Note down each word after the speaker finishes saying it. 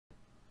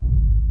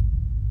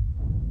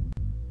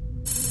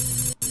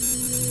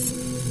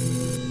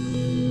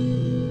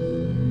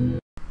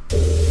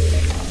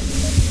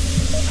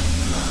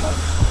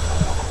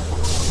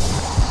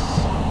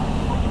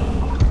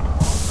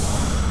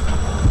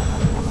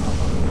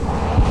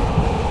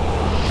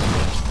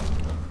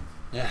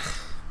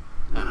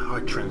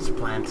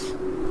that.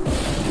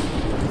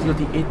 He's got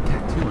the it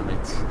tattoo on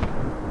it.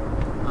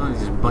 Oh,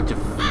 there's a bunch of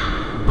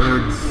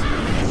birds.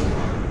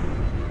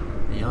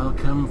 They all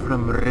come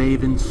from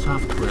Raven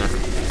Software.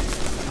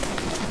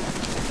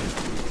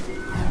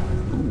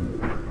 Ooh,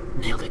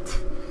 nailed it.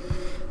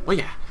 Well,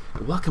 yeah,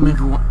 welcome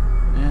everyone.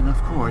 And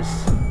of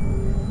course,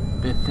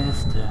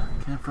 Bethesda.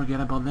 Can't forget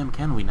about them,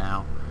 can we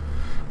now?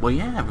 Well,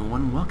 yeah,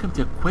 everyone, welcome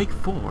to Quake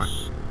 4.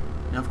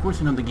 Now, of course,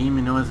 you know, the game,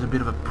 you know, has a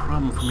bit of a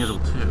problem for me as well,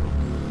 too.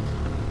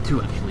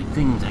 Two, actually,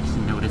 things I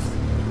actually noticed.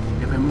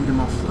 If I move them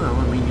all slow,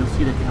 I mean, you'll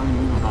see that they only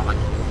move about, like...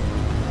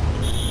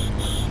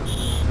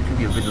 It could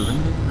be a bit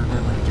limited, or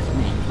that might be just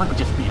me. Might be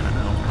just me, I don't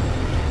know.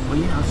 Well,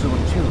 yeah, also,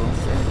 too,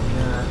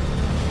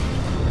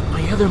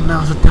 my other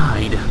mouse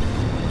died.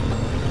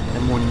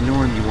 The more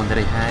normie one that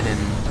I had, and,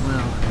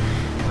 well,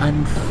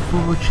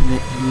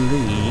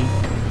 unfortunately...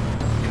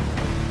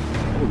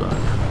 Hold on.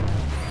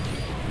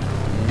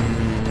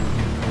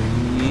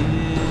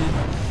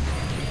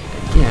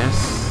 Yes.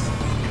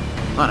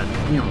 Hold on,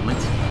 give me a moment.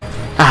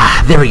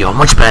 Ah, there we go,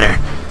 much better.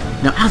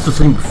 Now, as I was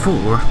saying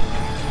before,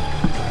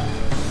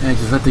 I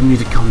just let the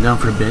music calm down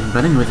for a bit.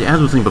 But anyways, as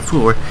I was saying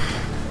before,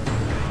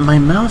 my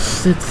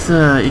mouse, it's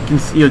you can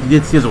see, you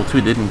did see as well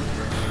too, didn't?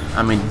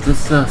 I mean, this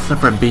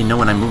suffer a bit,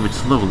 when I move it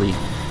slowly.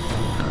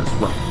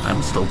 Well,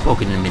 I'm slow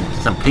poking in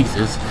some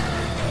cases.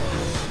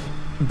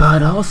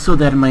 But also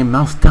that my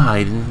mouse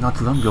died not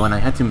too long ago, and I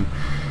had the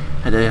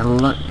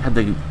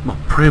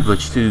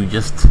privilege to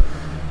just,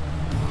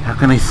 how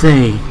can I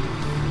say,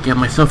 get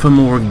myself a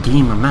more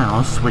gamer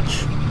mouse,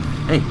 which,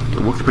 hey,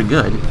 it works pretty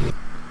good.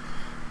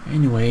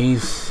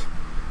 Anyways,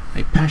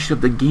 I patched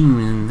up the game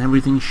and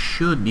everything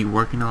should be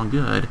working all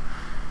good.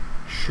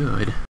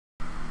 Should.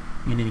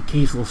 In any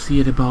case, we'll see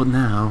it about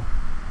now.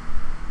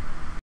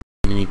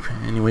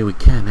 Any way we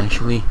can,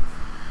 actually.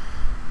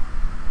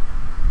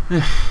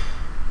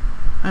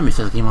 I miss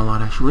this game a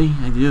lot, actually.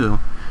 I do.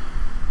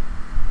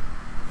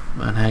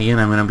 But again,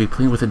 I'm gonna be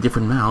playing with a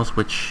different mouse,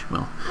 which,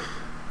 well,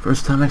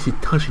 first time actually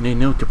touching a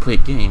note to play a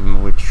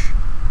game, which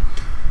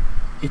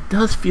it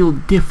does feel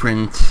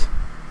different.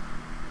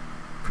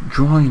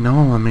 Drawing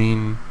all, I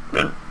mean,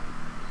 I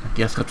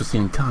guess at the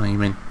same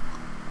time, and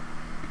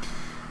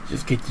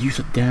just get used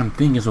to the damn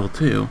thing as well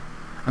too.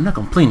 I'm not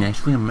complaining,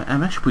 actually. I'm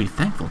actually pretty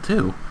thankful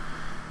too,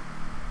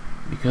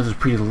 because it's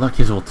pretty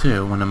lucky as well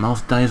too. When the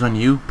mouse dies on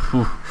you,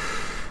 phew,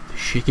 the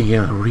shit can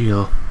get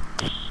real.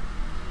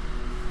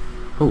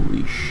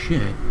 Holy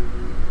shit.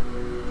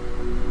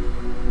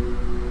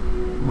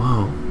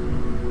 Whoa.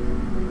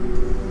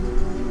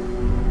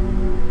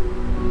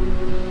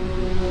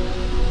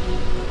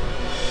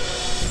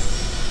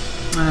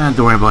 Ah,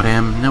 don't worry about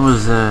him. That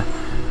was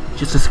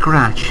just a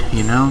scratch,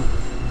 you know?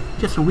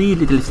 Just a wee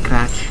little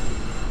scratch.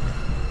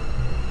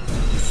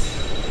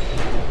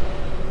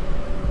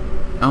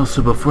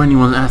 Also, before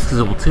anyone asks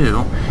as well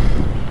too,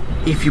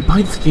 if you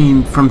buy this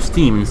game from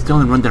Steam and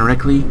still run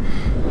directly,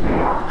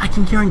 I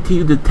can guarantee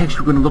you the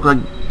texture is going to look like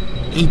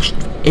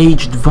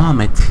aged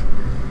vomit.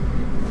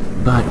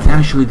 But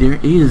actually there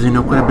is,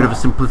 quite a bit of a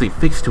simplistic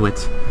fix to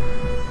it.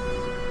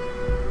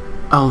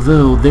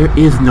 Although there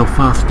is no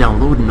fast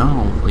download and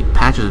all, like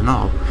patches and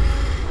all.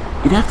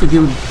 You'd have to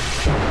do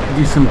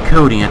some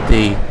coding at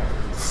the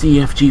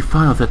CFG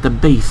files at the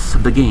base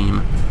of the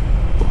game.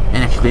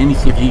 And actually any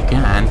CFG you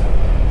can.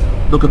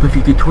 Look up a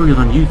few tutorials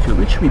on YouTube.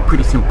 It should be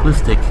pretty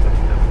simplistic,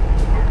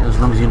 as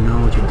long as you know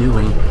what you're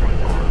doing.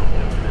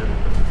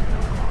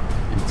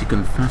 And to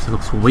confess, it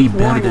looks way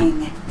better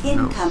than...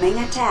 Incoming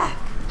attack.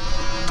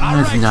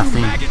 That's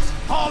nothing.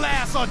 Haul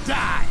ass or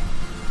die.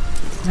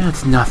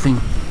 That's nothing.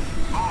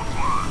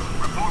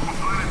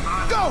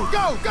 Go,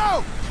 go,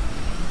 go!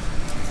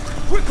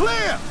 We're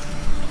clear!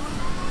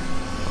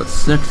 What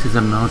sucks is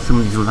about some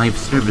of these live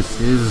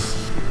services.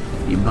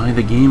 You buy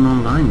the game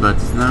online, but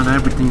it's not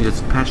everything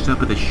that's patched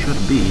up as it should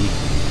be.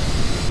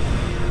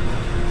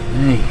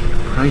 Hey,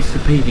 price to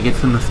pay to get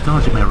some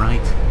nostalgia, am I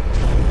right?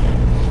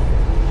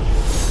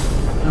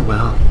 Oh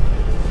well.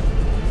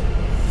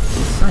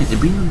 Besides,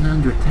 they're being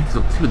under attack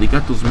too. They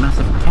got those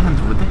massive cannons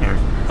over there.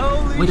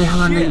 Holy What the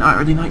hell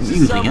are they not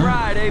using, huh?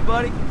 Right, eh,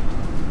 buddy?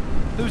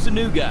 Who's the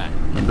new guy?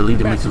 I believe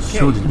they might some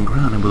soldiers on the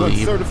ground, I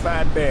believe.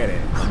 Certified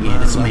badass. Yeah,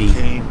 that's me.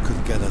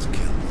 Could get us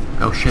killed.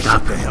 Oh, shut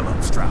up. The hell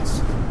up,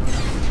 Strauss.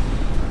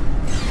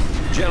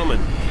 Gentlemen,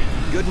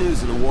 good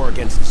news in the war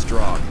against the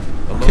Strogg.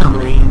 A Tell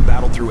lone me. marine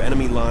battled through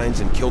enemy lines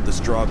and killed the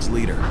Strogg's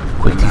leader.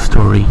 Quake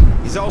story.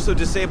 He's also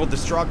disabled the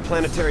Strogg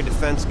planetary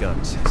defense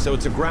guns, so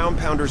it's a ground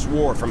pounder's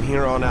war from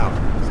here on out.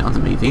 Sounds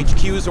amazing.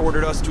 HQ's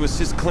ordered us to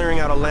assist clearing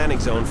out a landing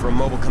zone for a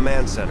mobile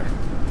command center.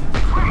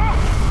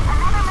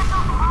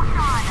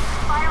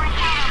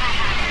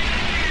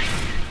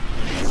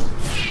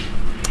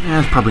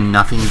 That's probably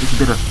nothing. Just a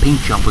bit of paint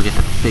job will get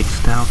the big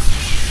stuff.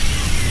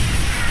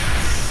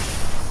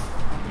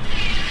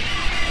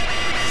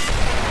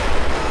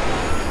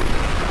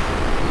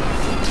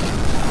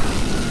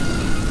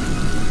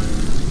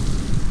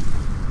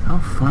 How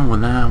far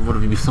would that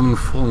would be someone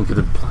falling to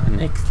the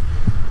planet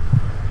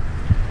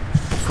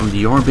from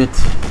the orbit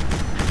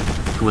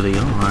to where they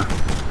are?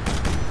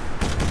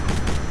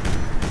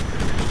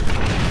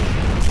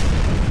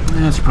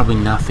 That's probably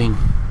nothing.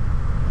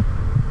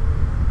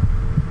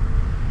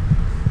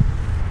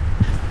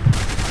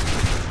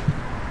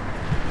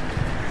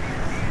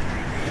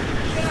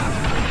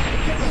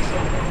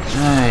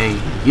 Hey,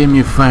 give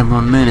me 5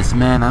 more minutes,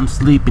 man. I'm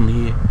sleeping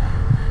here.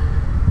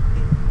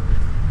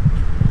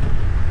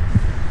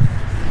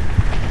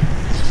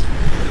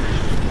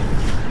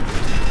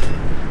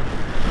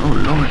 Oh,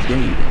 Lord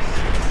Davis.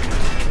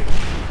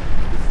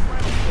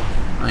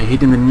 I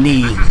hit him in the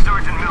knee. This is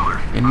Sergeant Miller.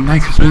 And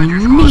nice Send in your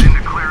the squad knee. in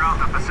to clear out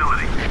the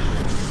facility.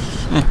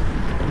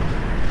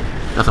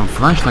 Got some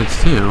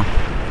flashlights too.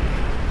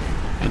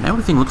 And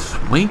everything looks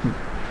way...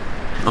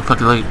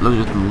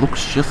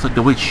 looks just like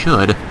the way it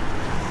should.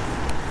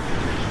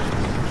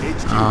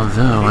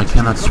 Although I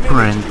cannot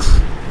sprint.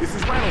 This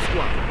is Rhino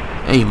Squad.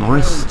 Hey,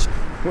 Morris.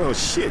 Well,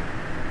 shit.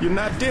 You're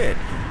not dead.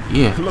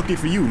 Yeah. Lucky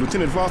for you,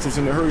 Lieutenant Voss was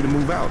in a hurry to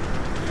move out.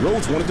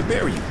 Rhodes wanted to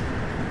bury you.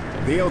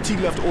 The LT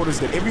left orders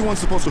that everyone's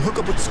supposed to hook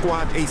up with the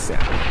squad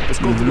ASAP. Let's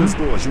go through those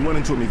doors. You'll run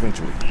into him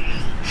eventually.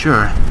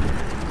 Sure.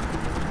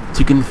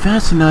 To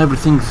confess, now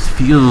everything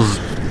feels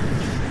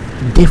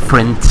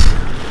different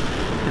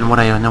than what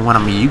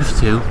I'm used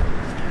to.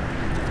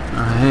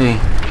 Hey,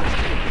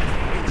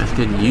 let's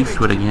get used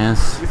to it, I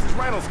guess. This is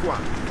Rhino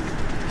Squad.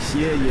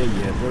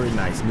 Yeah. Very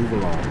nice. Move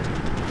along.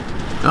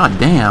 God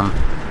damn.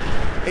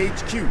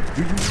 HQ, do you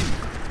read?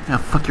 Yeah,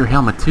 fuck your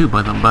helmet too,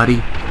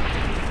 buddy.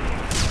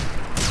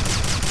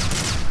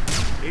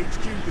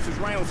 HQ, this is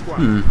Rhino Squad.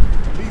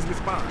 Please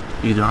respond.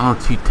 These are all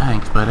 2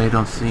 tanks, but I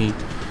don't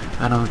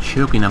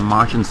choking a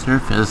Martian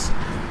surface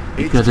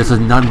because this is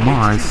not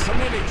Mars.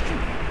 Come in,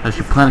 HQ. There's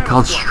a planet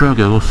called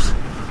Stroggos.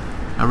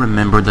 I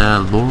remember the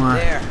lore.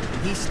 There,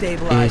 he's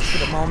stabilized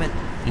for the moment.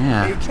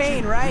 Yeah. You're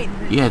Kane, right?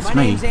 Yeah, it's My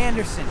me. name's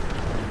Anderson.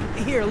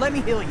 Here, let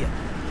me heal you.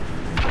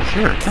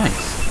 Sure,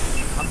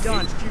 thanks. I'm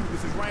done. HQ,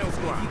 this is Rhino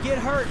Squad. If you get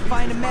hurt,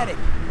 find a medic.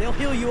 They'll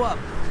heal you up.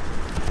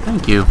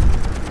 Thank you.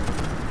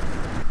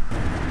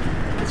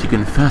 As you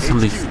confess, some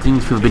of these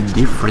things feel a bit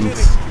different.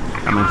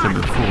 I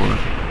mentioned before.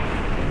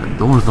 The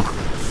doors look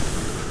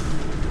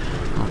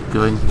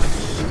good.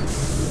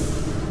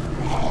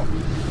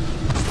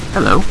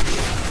 Hello.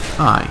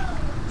 Hi.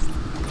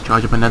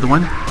 Charge up another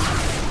one.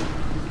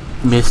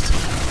 Missed.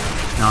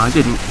 No, I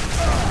didn't.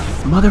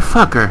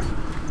 Motherfucker.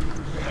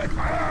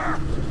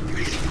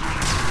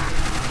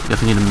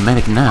 Guess I need a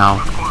medic now.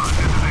 Squad, this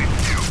is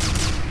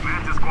HQ.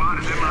 Mantis squad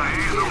is MIA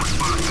and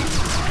unresponsive.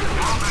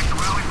 Fall back to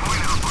rally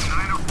point Alpha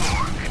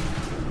 904.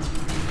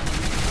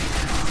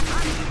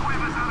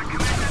 Wave us out of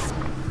commission.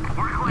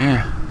 We're clear.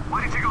 Yeah. Why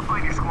did you go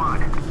find your squad?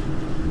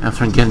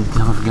 After getting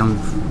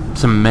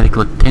some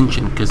medical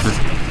attention, because this...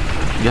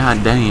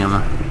 God damn.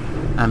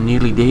 I'm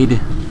nearly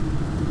dead.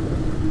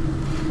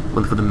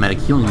 Wasn't for the medic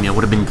healing me, I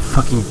would have been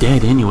fucking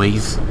dead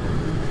anyways.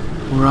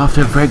 We're off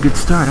to a very good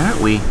start, aren't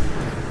we?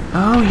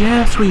 Oh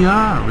yes, we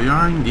are. We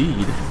are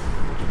indeed.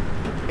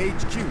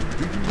 HQ, do you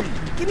read?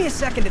 Give me a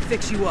second to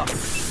fix you up.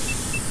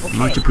 Okay,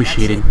 Much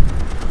appreciated.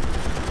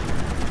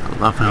 that's I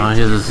love how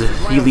his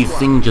healy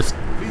thing just...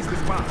 Please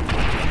respond.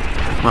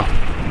 Well,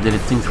 did it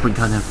things pretty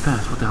goddamn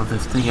fast. What the hell is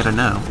this thing? I don't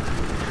know.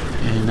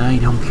 And I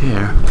don't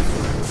care.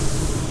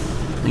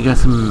 We got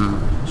some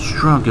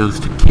Stroggos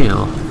to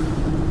kill.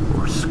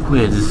 Or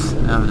squids,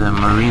 of the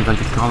marines like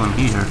to call them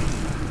here.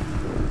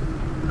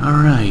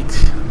 Alright.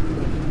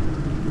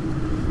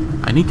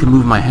 I need to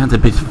move my hands a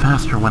bit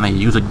faster when I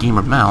use a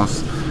gamer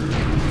mouse.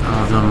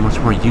 Although I'm much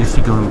more used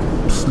to going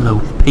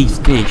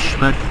slow-paced-ish,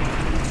 but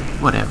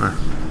whatever.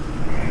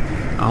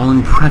 All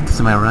in practice,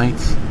 am I right?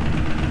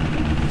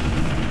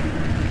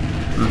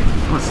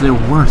 What's there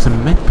were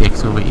some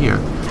medpicks over here?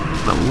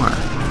 But were.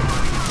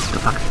 The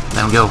fuck?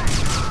 Let him go.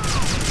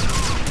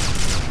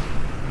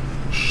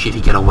 Shit,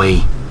 he got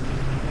away.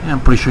 Yeah, I'm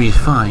pretty sure he's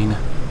fine.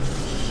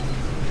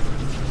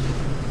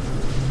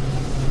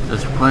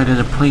 That's quite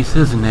a place,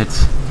 isn't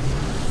it?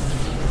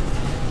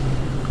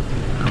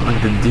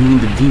 Like the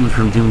demons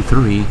from Doom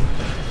 3.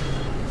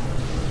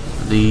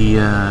 The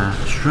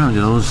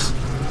Stroggos,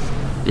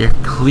 they're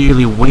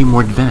clearly way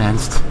more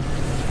advanced.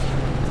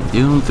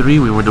 In Doom 3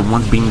 we were the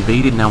ones being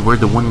invaded, now we're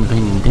the one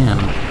invading them.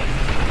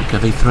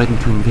 Because they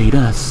threatened to invade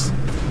us.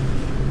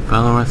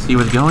 Follow us, see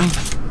where it's going?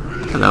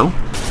 Hello.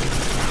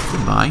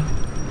 Goodbye.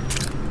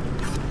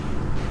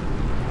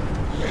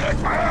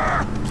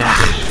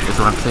 That's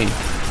what I'm saying.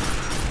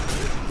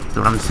 That's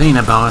what I'm saying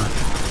about...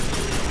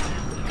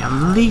 At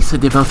least I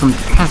developed some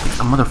tactics,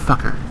 a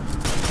motherfucker.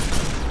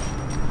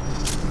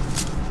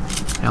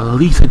 At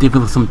least I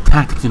developed some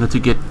tactics, to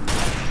get...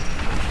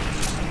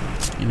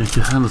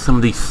 to handle some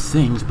of these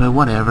things, but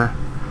whatever.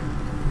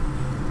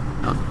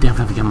 I'll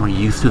definitely get more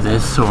used to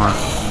this, or...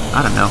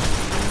 I don't know.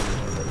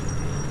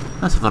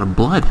 That's a lot of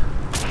blood.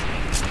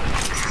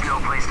 This is no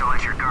place to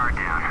let your guard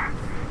down.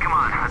 Come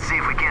on, let's see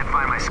if we can't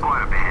find my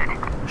squad up ahead.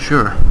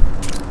 Sure.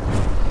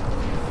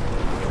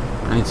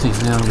 I need to take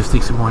some, just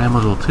take some more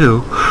ammo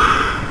too.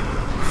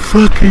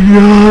 Fucking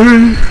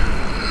yard.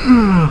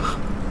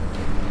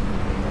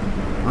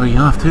 Where are you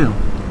off to?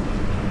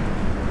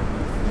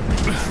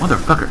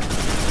 Motherfucker.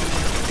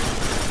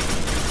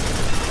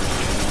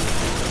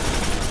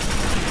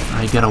 I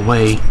I got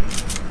away.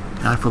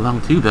 Not for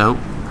long too, though.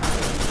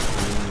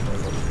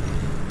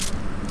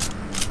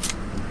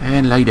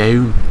 And lay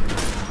down,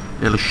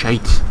 little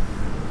shite.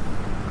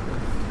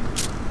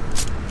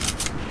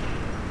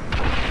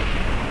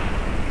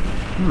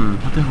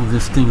 What the hell is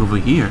this thing over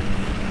here?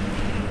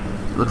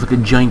 Looks like a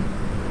giant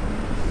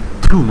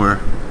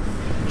tumor.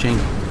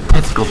 Giant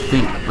testicle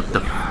thing. What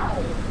the...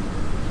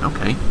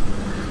 Okay.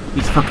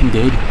 He's fucking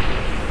dead.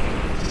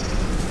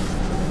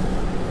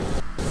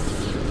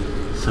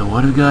 So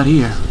what do we got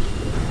here?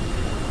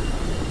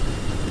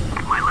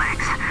 My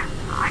legs.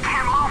 I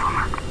can't move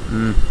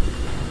them.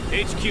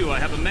 HQ, I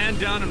have a man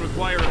down and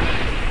require a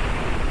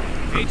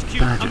medic. HQ,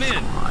 come Badger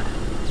in. squad.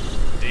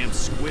 Damn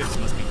squibs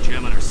must be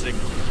jamming our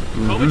signal.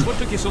 Kovic, what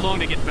took you so long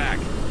to get back?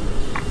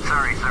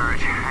 Sorry,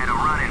 Sarge. I had a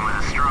run-in with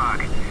a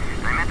Strog.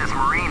 I met this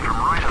Marine from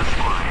Rhino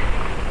Squad.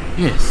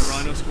 Yes.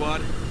 Rhino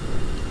Squad?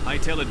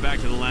 Hightail it back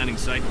to the landing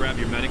site, grab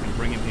your medic, and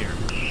bring him here.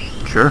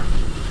 Sure.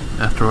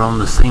 After all, on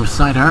the same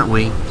side, aren't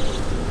we?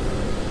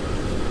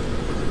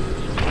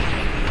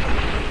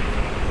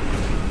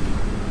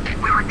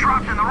 We were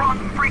dropped in the wrong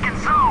freaking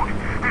zone.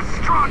 There's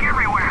Strog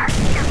everywhere.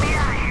 Get me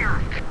out of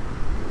here.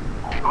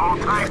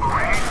 Hold tight,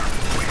 Marine.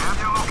 We have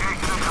your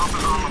location and help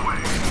is on the way.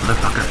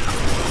 Motherfucker.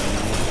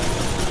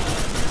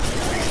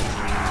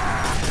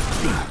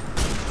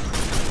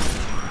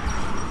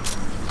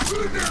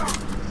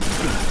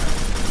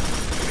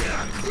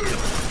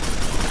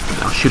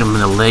 I'll shoot him in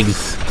the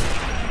legs.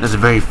 That's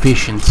very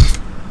efficient.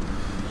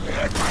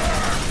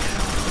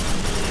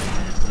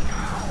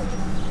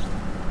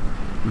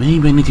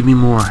 Maybe I need to be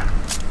more...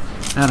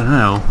 I don't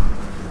know.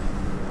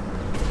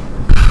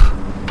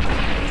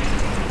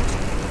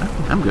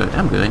 I'm good,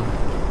 I'm good.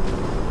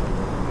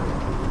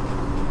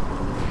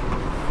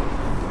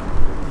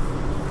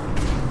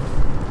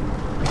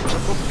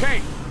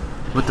 Okay.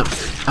 What the...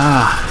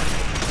 Ah!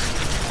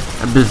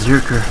 A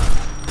berserker.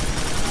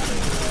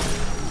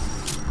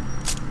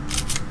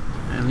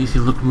 At least he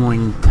looked more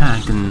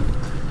intact than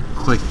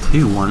Quake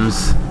 2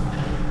 ones.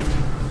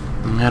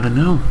 I don't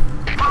know.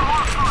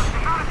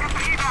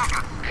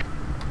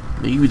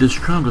 Maybe the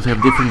Stroggos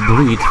have different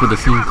breeds for the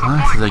same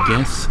classes, I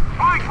guess.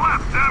 Flank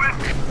left, damn it.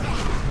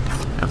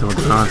 After all,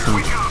 they're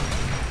awesome.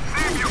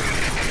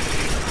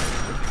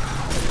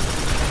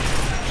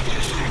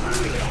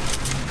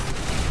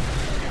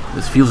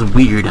 This feels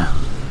weird.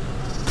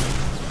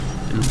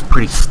 And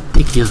pretty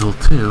sticky as well,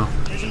 too.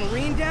 There's a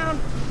Marine down?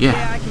 Yeah.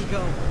 Yeah, I can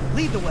go.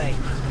 Lead the way.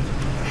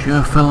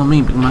 Sure, follow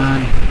me, big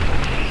man.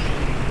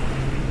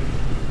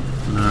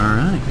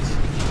 Alright.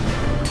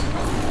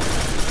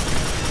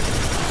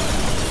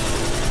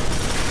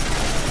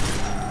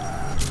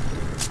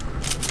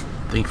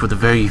 Thank you for the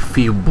very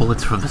few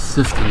bullets for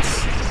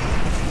assistance.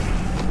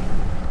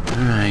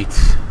 Alright.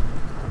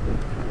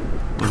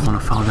 What I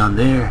want to follow down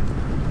there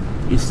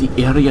is the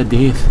area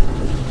death.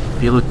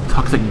 Filled with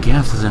toxic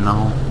gases and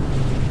all.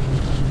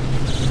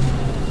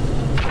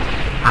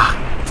 Ah!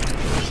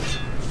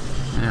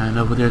 And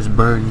over there's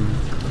burning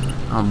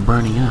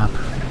up.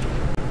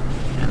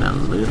 And a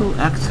little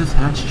access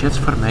hatch just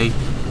for me.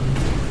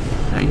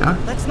 There you are.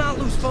 Let's not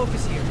lose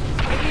focus here.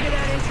 Get me to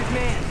that injured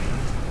man.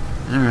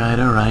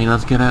 Alright,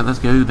 let's get out, let's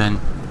go then.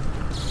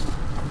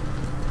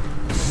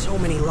 So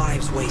many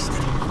lives wasted.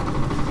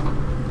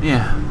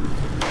 Yeah.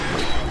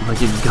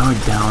 Like your guard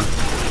down.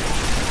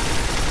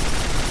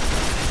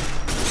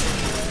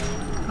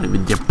 I don't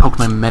even dare poke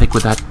my medic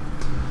with that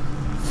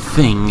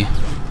thing.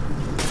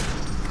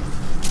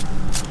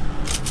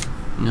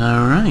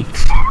 Alright.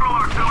 Orbital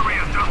artillery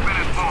has just been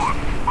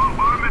informed.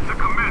 Bombardment to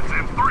commence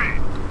in 3,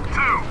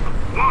 2,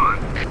 1.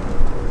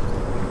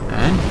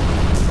 And?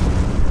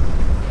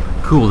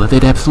 Cool, that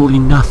did absolutely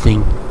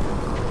nothing.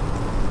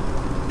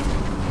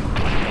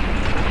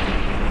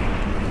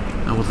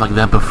 That was like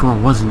that before,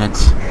 wasn't it?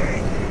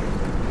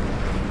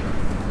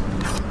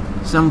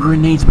 Some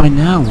grenades by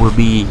now would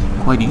be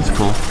quite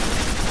useful.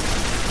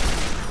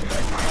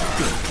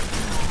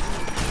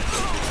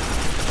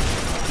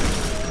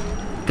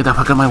 Get the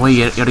fuck out of my way,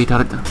 you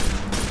retard.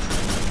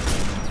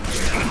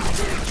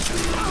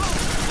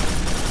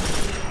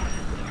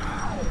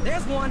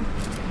 There's one.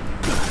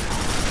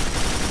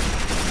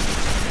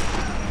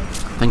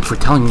 Thanks for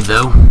telling me,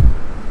 though.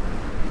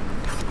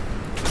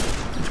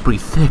 It's pretty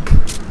thick.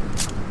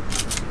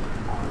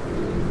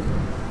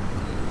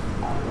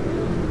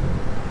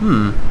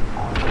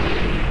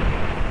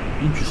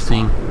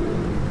 Interesting.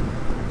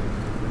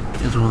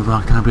 This one was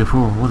locked out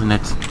before, wasn't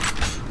it?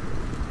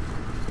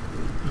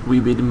 We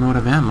bit more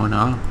of ammo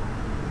now.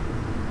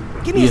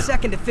 Give me a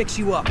second to fix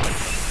you up.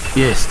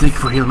 Yes, thank you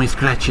for healing my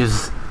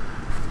scratches.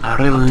 I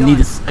really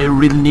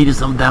needed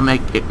some damn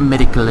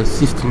medical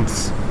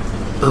assistance.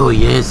 Oh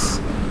yes.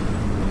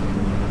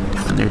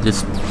 And there's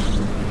this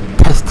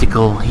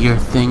testicle here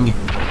thing.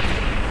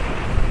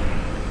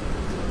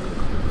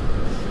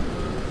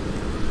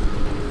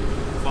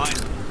 Fine,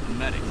 a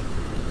medic.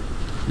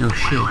 No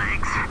shit.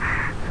 Legs.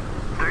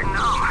 They're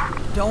numb.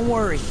 Don't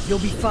worry, you'll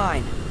be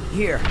fine.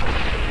 Here.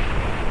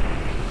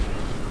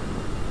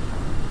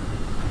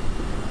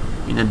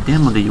 In a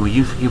demo that you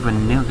used to give a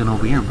nail gun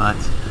over here, but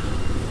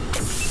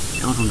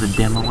Shows him the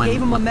demo.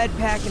 Gave him a med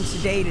pack and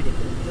sedated him.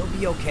 He'll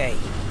be okay.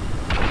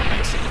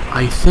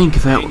 I think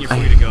that You're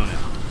free to go now.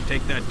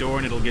 Take that door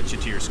and it'll get you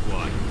to your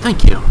squad.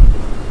 Thank you.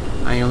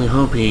 I only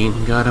hope he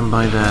got him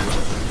by the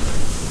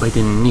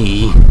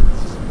knee.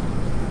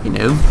 You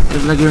know,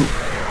 just like you're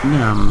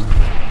numb.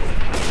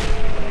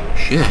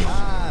 Shit.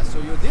 Ah, so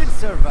you did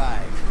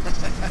survive.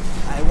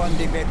 I won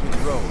debate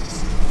with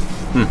Rhodes.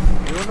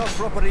 You were not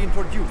properly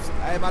introduced.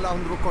 I am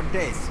Alejandro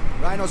Cortez,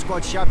 Rhino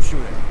Squad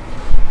sharpshooter.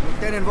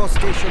 Lieutenant was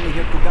stationed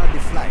here to guard the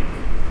flank.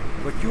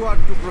 But you are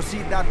to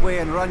proceed that way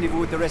and rendezvous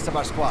with the rest of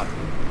our squad.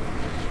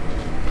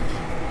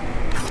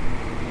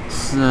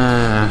 It's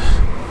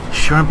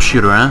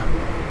sharpshooter, huh?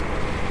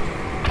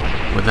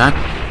 With that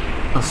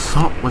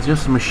assault was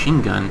just a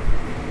machine gun.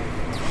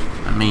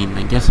 I mean,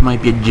 I guess it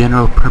might be a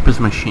general purpose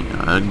machine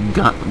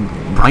gun,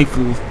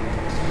 rifle,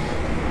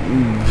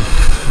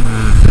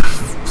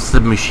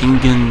 submachine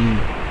gun.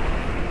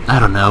 I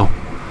don't know.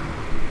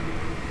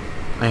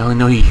 I only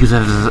know he used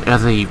it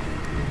as a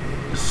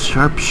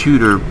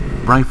sharpshooter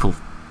rifle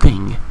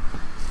thing.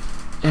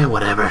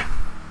 Whatever.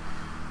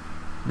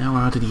 Now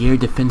we're onto the air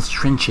defense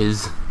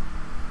trenches.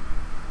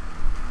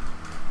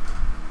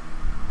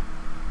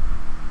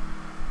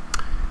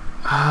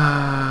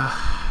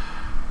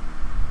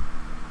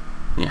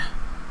 Yeah.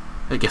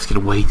 I guess I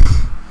can wait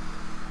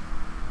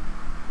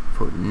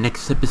for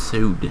next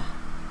episode.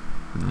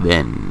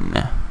 Then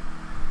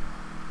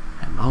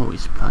I'm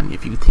always planning a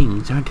few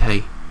things, aren't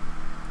I?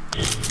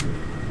 Kane,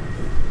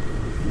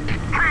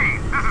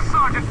 this is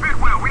Sergeant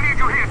Bidwell. We need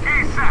you here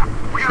ASAP.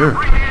 We Sure. gotta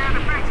bring the air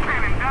defense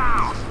cannon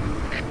down.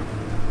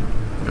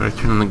 Gotta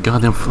turn on the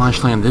goddamn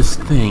flashlight on this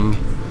thing.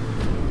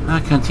 I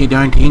can't see a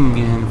darn thing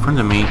in front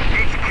of me.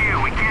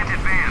 HQ, we can't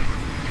advance.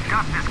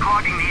 Dust is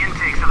clogging the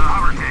intakes of the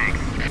hover tanks.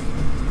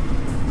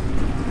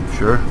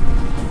 Sure.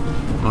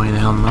 Why the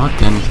hell not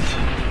then?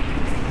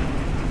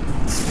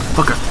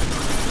 Fucker.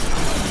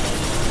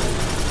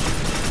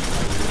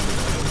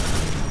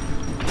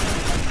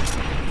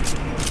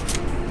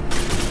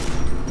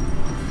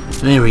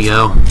 There we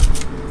go.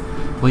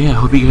 Well, yeah, I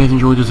hope you guys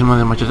enjoyed this one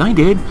as much as I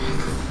did.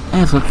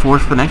 As look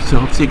forward for next, so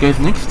hope to see you guys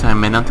next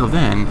time, and until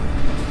then,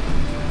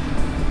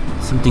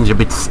 some things are a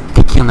bit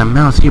sticky on the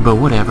mouse here, but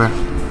whatever.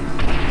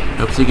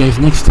 Hope to see you guys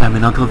next time,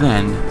 and until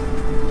then,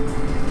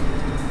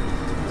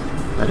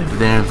 but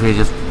if it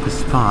just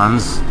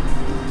responds,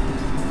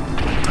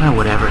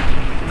 whatever.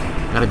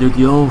 Gotta do it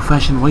the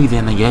old-fashioned way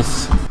then, I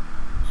guess.